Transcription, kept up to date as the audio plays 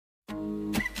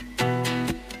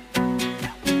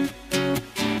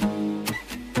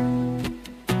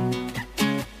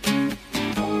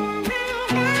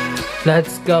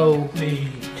Let's go. Wait.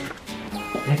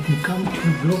 Let me come to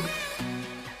bro.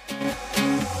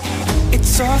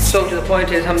 So to the point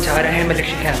is हम जा रहे हैं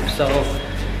military camp. So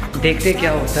देखते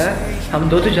क्या होता है. हम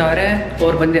दो तो जा रहे हैं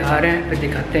और बंदे आ रहे हैं, फिर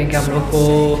दिखाते हैं कि हम लोग को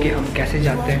कि हम कैसे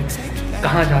जाते हैं,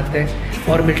 कहाँ जाते हैं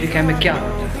और मिलिट्री कैंप में क्या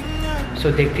होता है. So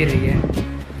देखते रहिए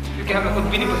क्योंकि हमें खुद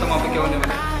भी नहीं पता वहाँ पे क्या होने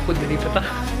वाला है. खुद भी नहीं पता.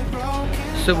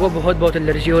 सुबह बहुत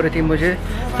एलर्जी हो रही थी मुझे,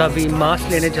 तो अभी मास्क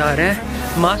लेने जा रहे हैं.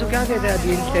 मास्क क्या कहते हैं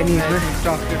अभी चाइनीज में?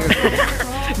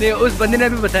 नहीं, उस बंदे ने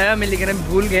अभी बताया मैं, लेकिन हम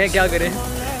भूल गए क्या करें.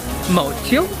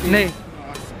 माउचियो नहीं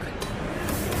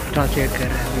ट्रांसलेट कर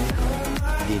रहे हैं.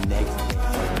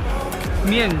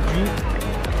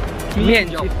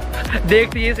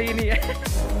 देखते ये सही नहीं है.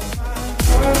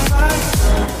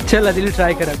 चल दिल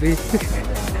ट्राई कर अभी.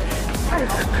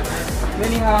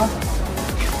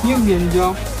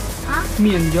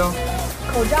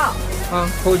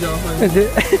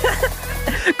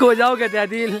 खो जाओ कहते हैं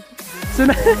दिल.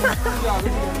 सुना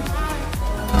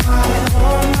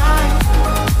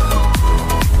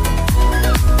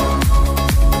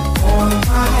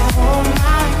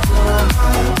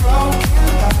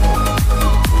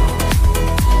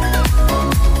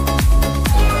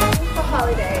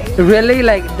Really,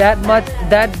 like that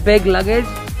big luggage?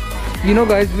 You know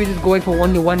guys, we're just going for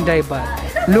only one day, but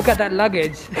look at that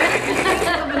luggage.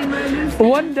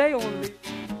 One day only.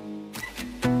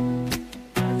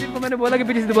 सिर्फ मैंने बोला कि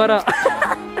पीछे से दोबारा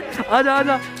आजा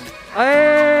आजा.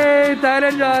 अरे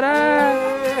थाईलैंड जा रहा है.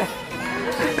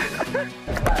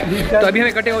 तो अभी हम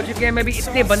इकट्ठे हो चुके हैं. मैं भी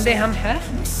इतने बंदे हम हैं.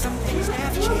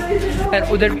 और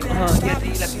उधर हाँ ये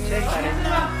पीछे.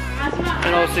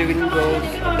 And also even goes.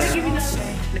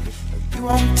 You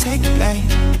won't take blame,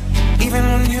 even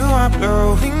when you are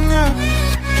blowing up.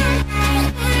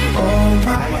 Oh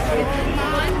my.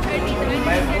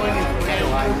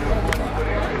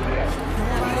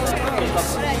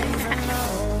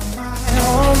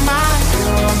 Oh my,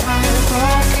 you're my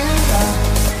broken love.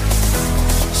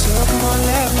 So come on,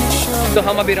 let me show you. तो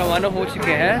हम अभी रवाना हो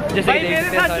चुके हैं. जैसे कि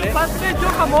देखते हैं सारे. बस में जो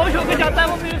खामोश होकर जाता है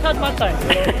वो मेरे साथ मत है.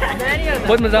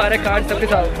 बहुत मजा आ रहा है. कार्ड सबके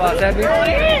साथ पास है अभी.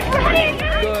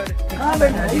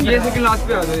 ये सेकंड लास्ट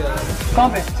पे आ जाओ यार. कहाँ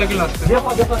पे? सेकंड लास्ट पे.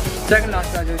 सेकंड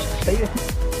लास्ट आ जाओ. सही है.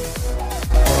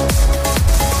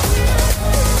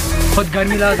 बहुत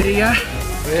गर्मी लग रही है.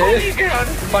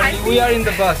 We are in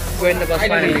the bus. We're in the bus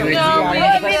finally. We are in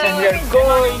the bus and we are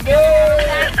going.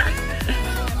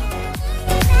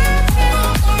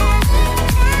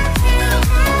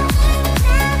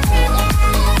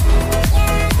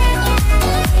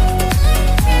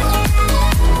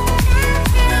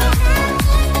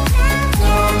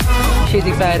 She's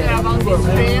excited.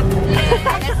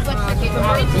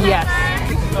 Yes.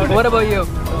 What about you?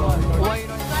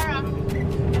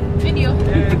 Video.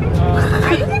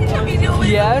 Are you taking a video?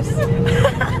 Yes.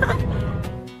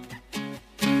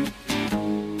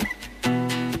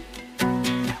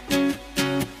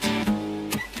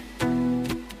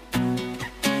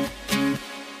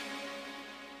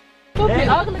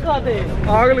 आग लगा दे.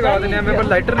 आग लगा देने हैं. मेरे पास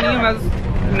lighter नहीं है.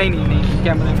 मैं नहीं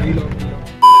कैमरे में ही लो.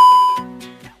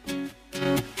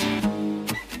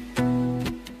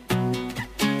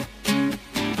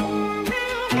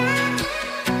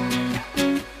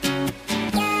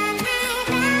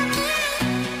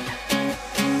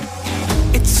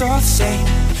 It's all the same,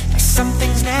 some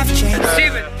things never change.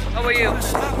 Steven, how are you?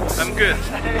 I'm good.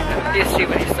 Yes,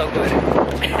 Steven, he's so good.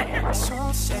 It's all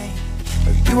the same,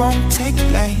 but you won't take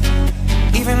blame,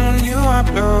 even when you are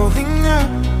blowing up.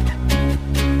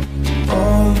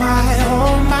 Oh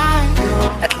my,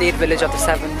 Athlete Village of the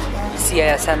 7th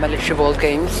CISM Military World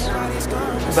Games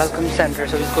Welcome Center.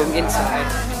 So he's going inside.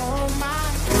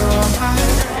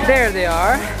 There they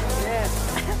are.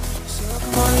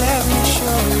 come on, let me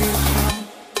show you.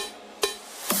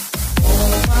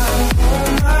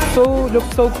 So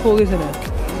looks so cool, isn't it?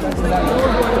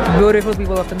 Beautiful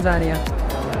people of Tanzania.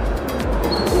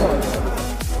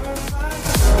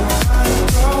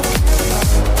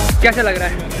 कैसा लग रहा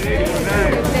है?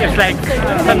 It's like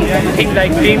something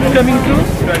like dreams coming true,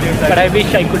 but I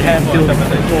wish I could have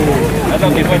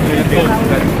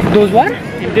Those what?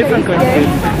 in different countries.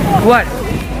 What?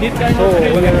 This kind of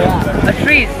A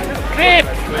trees.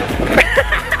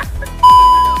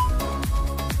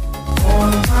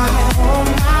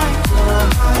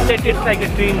 it's like a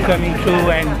dream coming true,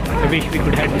 and I wish we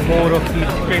could have more of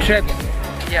these Trips.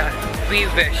 Yeah, we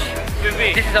wish.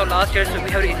 This is our last year, so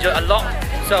we have to enjoy a lot.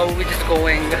 So we're just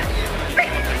going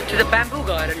to the bamboo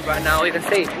garden right now. You can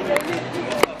see.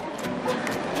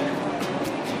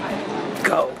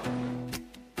 Go.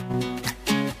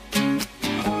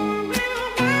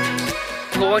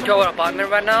 Going to our apartment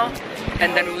right now,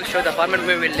 and then we will show the apartment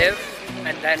where we live.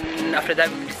 and then after that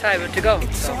we decide where to go.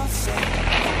 So,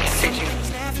 stay tuned.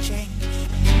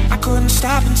 I couldn't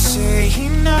stop and say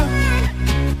no.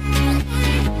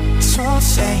 It's all the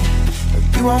same, but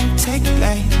you won't take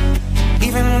blame,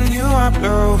 even when you are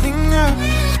blowing up.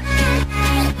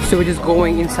 So we're just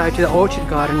going inside to the orchard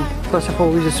garden. First of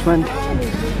all, we just went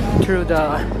through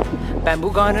the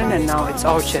bamboo garden and now it's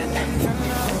orchard.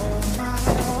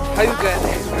 How you get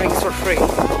drinks for free?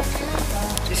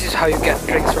 This is how you get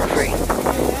drinks for free.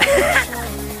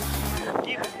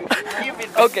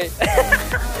 Okay.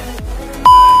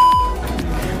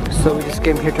 So we just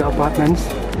came here to apartments. I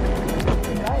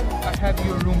have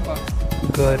your room pass.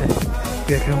 Good.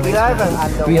 We are roommates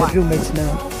now. We are roommates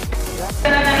now.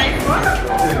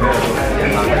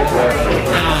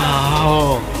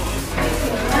 Oh.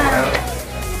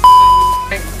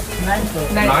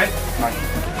 Nice.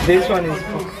 This one is.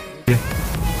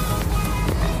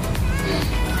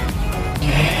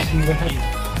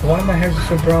 Why my hair is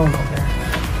so brown?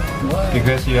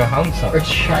 Because you're handsome. It's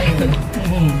shiny.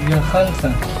 You're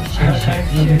handsome.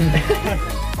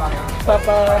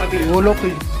 पापा अभी वो लोग तो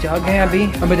जाग गए हैं अभी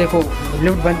अभी देखो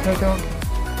लिफ्ट बंद कर दो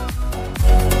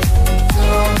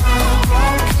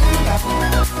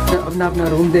अपना अपना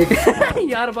रूम देख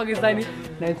यार पाकिस्तानी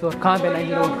नहीं तो कहाँ पे नहीं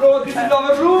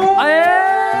रूम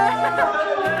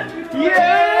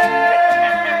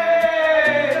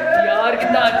यार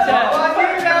कितना अच्छा है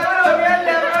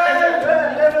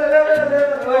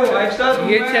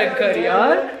ये चेक कर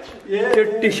यार ये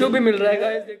टिश्यू भी मिल रहा है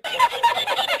गाइस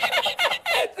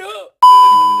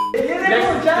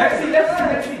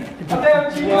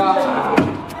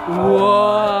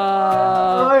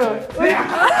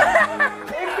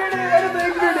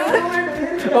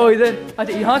ओ इधर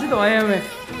अच्छा यहाँ से तो आए हैं हमें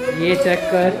ये चेक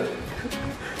कर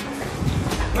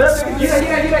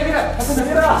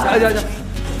आजा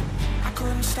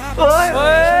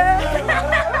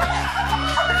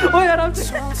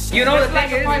You know the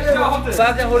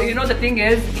thing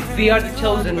is, we are the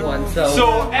chosen ones,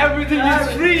 so everything is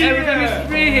free. Everything is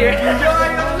free here. Enjoy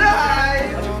your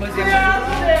life.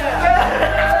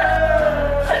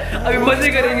 अभी मजे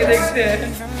करेंगे देखते हैं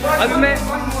अभी मैं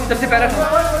सबसे पहला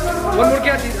वन मोर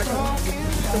क्या चीज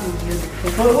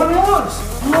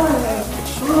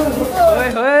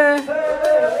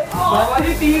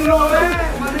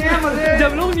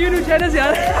जब लोग न्यू चाइना से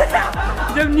आते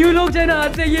हैं जब न्यू लोग चाइना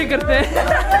आते हैं ये करते हैं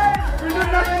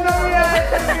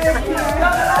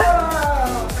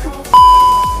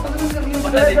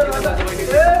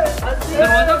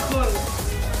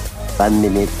 1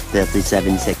 minute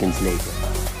 37 seconds later.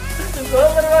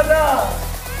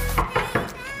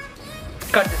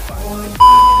 Cut this part.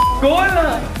 गोल ना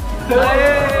यार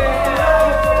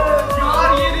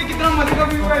ये देख कितना मजे का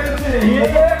व्यू है इधर से ये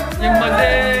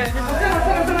मजे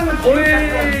ओए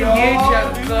ये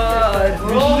चक्कर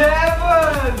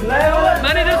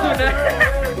मैंने जो सुना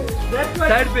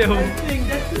साइड पे हूँ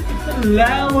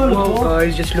Oh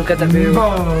guys, just look at the view.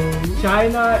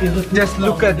 China is a Just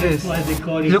look at this.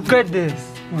 Look at this.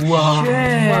 Wow.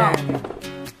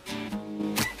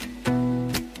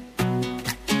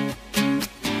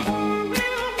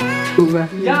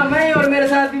 या मैं और मेरे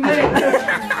साथ भी मैं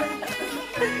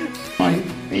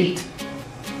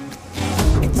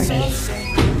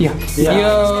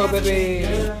यो बेबी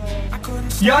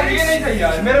यार ये नहीं था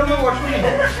यार मेरे रूम में वॉशरूम नहीं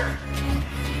है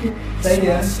सही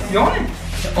है ये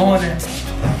ऑन है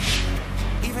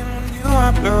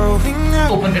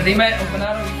ओपन कर दी मैं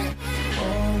बना रहा हूँ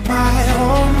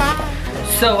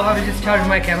So I will just charge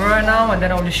my camera right now and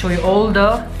then I'll just show you all the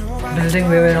building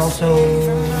we will also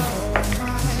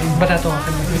बताता हूँ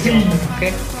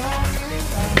okay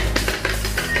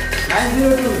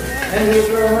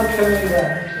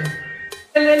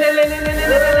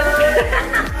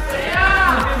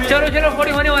चलो चलो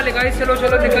 40 होने वाले गाइस चलो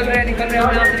चलो निकल रहे हैं हम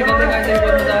यहाँ से निकल रहे हैं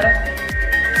बहुत मजा आ रहा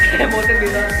है बहुत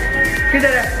मजा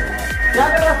किधर है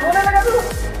सोने लगा तू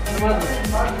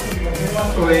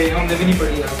ओए हमने भी नहीं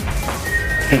पढ़ी यार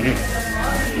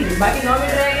बाकी 9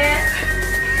 मिनट रह गए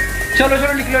चलो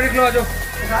चलो निकलो आ जाओ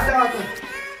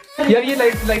यार ये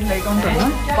लाइट ऑन करना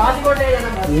पासपोर्ट ले जाना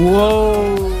वो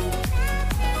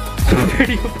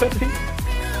वीडियो पर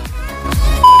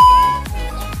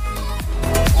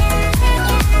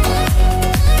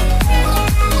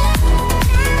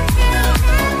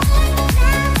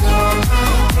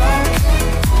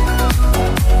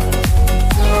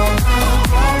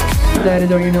That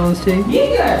is our university.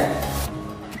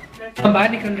 हम बाहर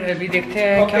निकल रहे हैं अभी देखते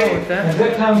हैं क्या होता है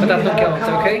बताता हूँ क्या होता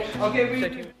है okay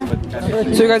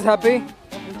so you guys happy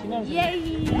Yay!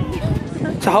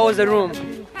 so how was the room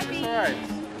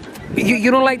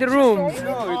you don't like the room No, it's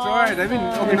alright. I mean,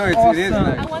 okay, no, it is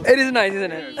nice. it is nice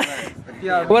isn't it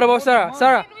Yeah. What about Sarah?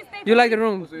 Sarah, you like the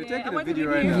room? So you're taking a video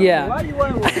right now. Yeah.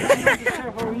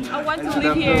 I want to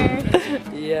live here.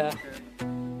 Yeah.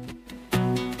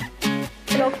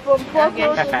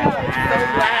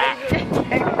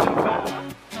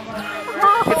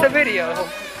 It's a video.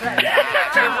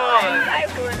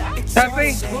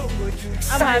 Happy?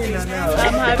 I'm happy. I'm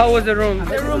happy. How was the room?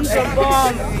 The room's so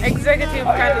bomb. Executive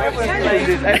category.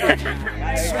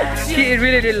 He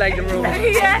really did like the room.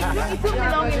 Yes, it took me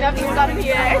long enough to come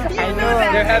here. I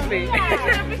know. They're happy.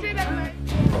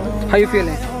 How you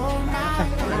feeling?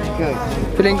 Good.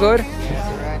 Feeling good?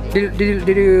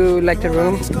 Did you like the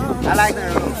room? I like the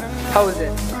room. How was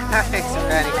it? Perfect,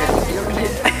 really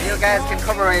good. You guys can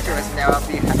cooperate with me. I'll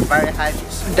be very happy.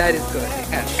 That is good.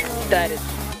 That is.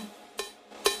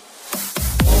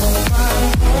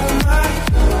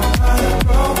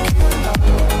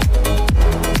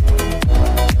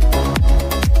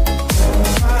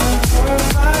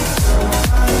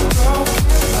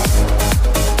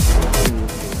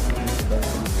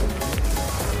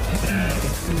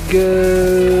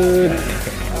 Good.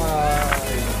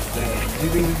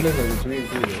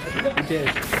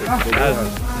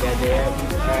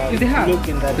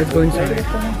 Let's go inside.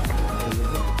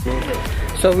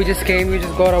 So we just came, we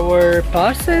just got our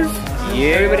passes.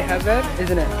 Yeah. Everybody have that,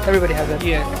 isn't it? Everybody have that.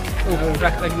 Yeah.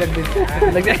 Like this.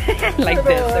 Like that. Like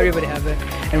this. Everybody have it.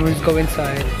 And we'll just go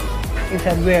inside.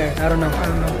 Inside where? I don't know.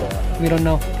 We don't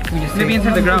know. We just Maybe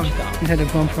inside the ground. Inside the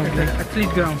ground probably. Athlete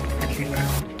ground.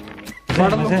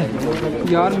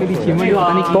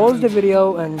 Pause the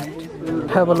video and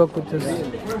have a look at this.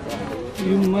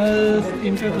 You must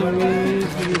enter the way.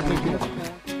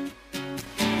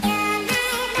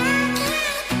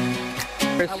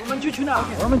 We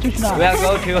are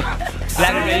going to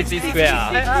Blackberry Square.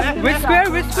 Which square?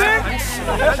 Which square?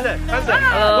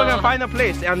 We're gonna find a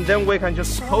place and then we can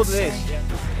just hold this.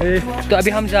 तो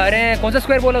अभी हम जा रहे हैं कौन सा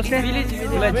square बोला उसने?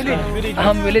 विलेज।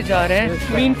 हम विलेज जा रहे हैं.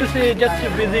 Mean to say, just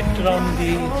visit around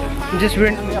the.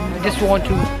 Just want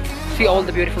to see all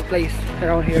the beautiful place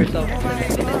around here. So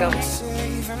let's go.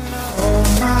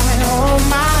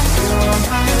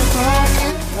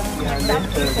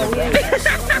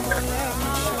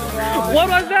 What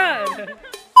was that?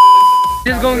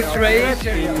 Just going straight.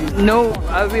 No,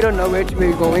 we don't know where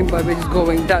we're going, but we're just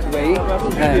going that way,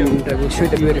 and we'll shoot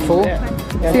the beautiful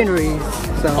sceneries.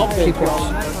 So keep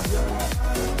watching.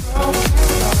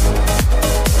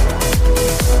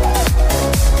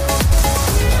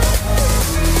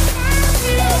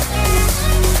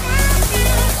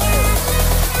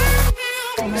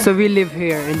 So we live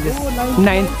here in this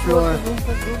 9th floor.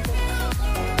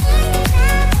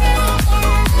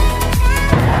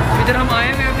 इधर हम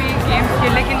आए हुए अभी games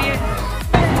खेलने के लिए.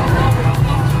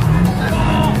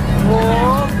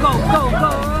 Go, go,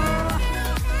 go!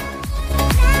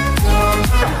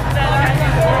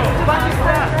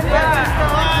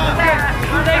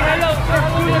 Say hello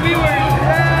to the viewers.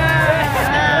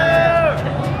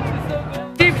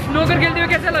 Steve, snooker खेलते हुए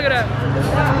कैसा लग रहा है?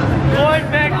 Gold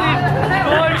medal,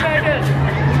 gold medal.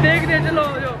 देख दे चलो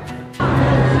जो.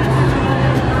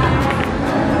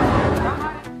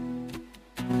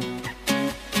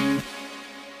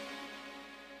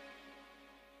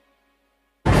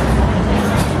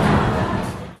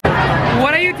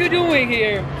 What are you two doing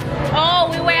here? Oh,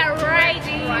 we were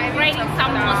riding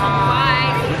some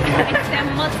motorbike. It's a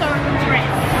motor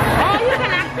dress. Oh, you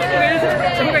can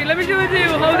actually. Okay, let me show it to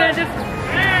you. How they just.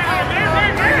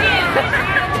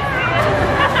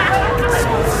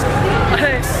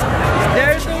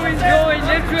 They're so enjoying,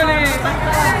 literally.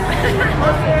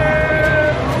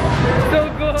 So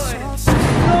good.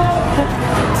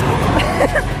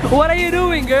 What are you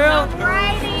doing, girl? I'm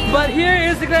riding. But here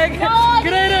is like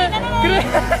Greta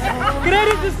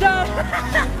to stop.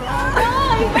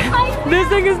 This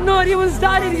thing is not even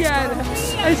started yet.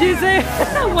 And she said,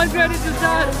 "Want Greta to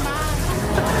start?"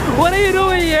 What are you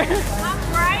doing here? I'm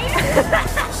riding.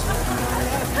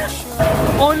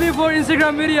 Only for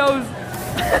Instagram videos.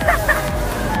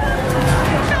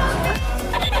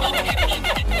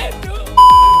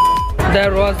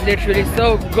 That was literally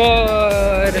so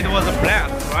good. It was a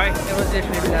blast, right? It was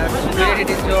literally blast. We really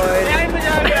enjoyed.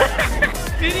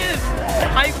 Serious?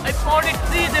 I poured it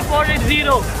 3, they poured it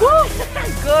 0. Woo!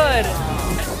 Good.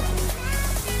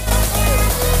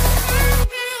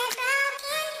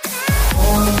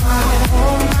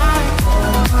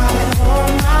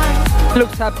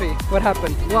 Looks happy. What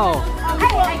happened? Wow.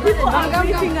 People are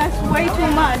giving us way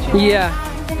too much. Yeah.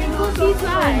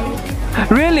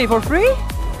 Really? For free?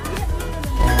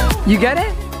 You get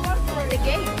it? The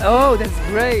game. Oh, that's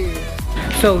great.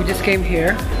 So we just came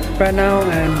here right now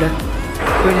and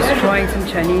We're just trying some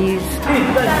Chinese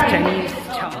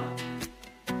cha.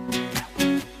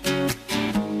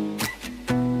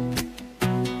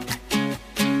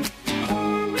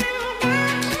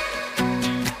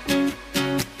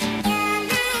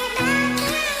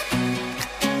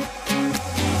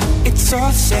 It's all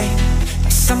the same,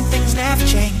 like some things never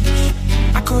change.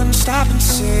 I couldn't stop and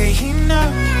say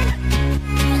no.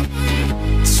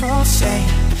 It's all the same,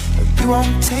 but you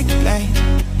won't take the blame,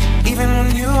 even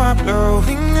when you are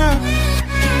blowing up.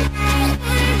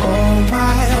 Oh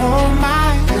my,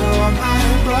 you're my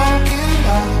broken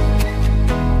love.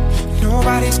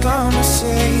 Nobody's gonna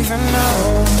save her now.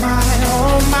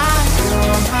 Oh my,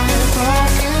 you're my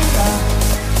broken love.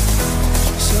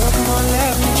 So come on,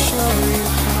 let me show you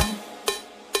how.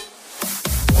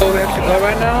 So we have to go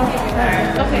right now.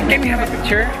 Can we have a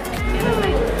picture?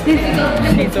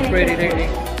 She's so pretty, lady.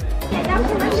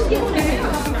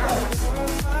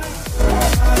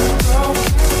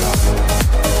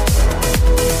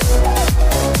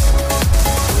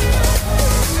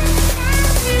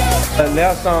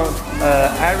 There's some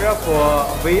area for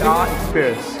VR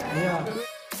experience.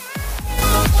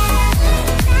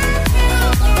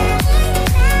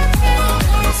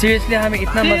 Seriously, हमें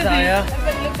इतना मजा आया,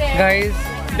 guys.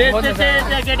 बहुत मजा आया.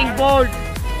 They're getting bored.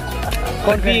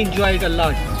 But we enjoyed a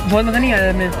lot. बहुत मजा नहीं आया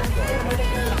हमें.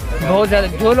 बहुत ज़्यादा.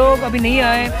 जो लोग अभी नहीं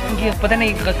आए, उनकी पता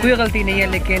नहीं कोई गलती नहीं है,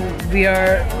 लेकिन we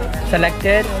are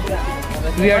selected.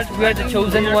 We are the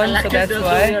chosen ones, so that's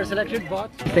why. We are selected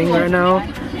bots. Thing right now.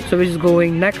 So we're just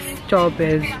going. Next stop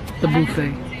is the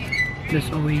buffet.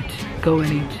 Let's all eat. Go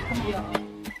and eat.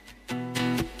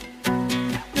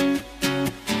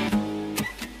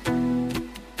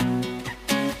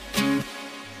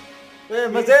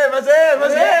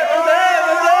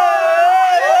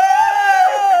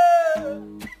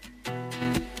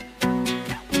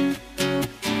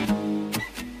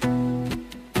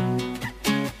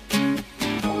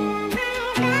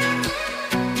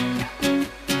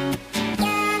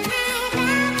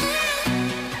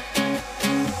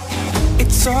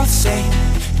 It's all the same,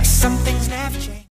 like some things never change.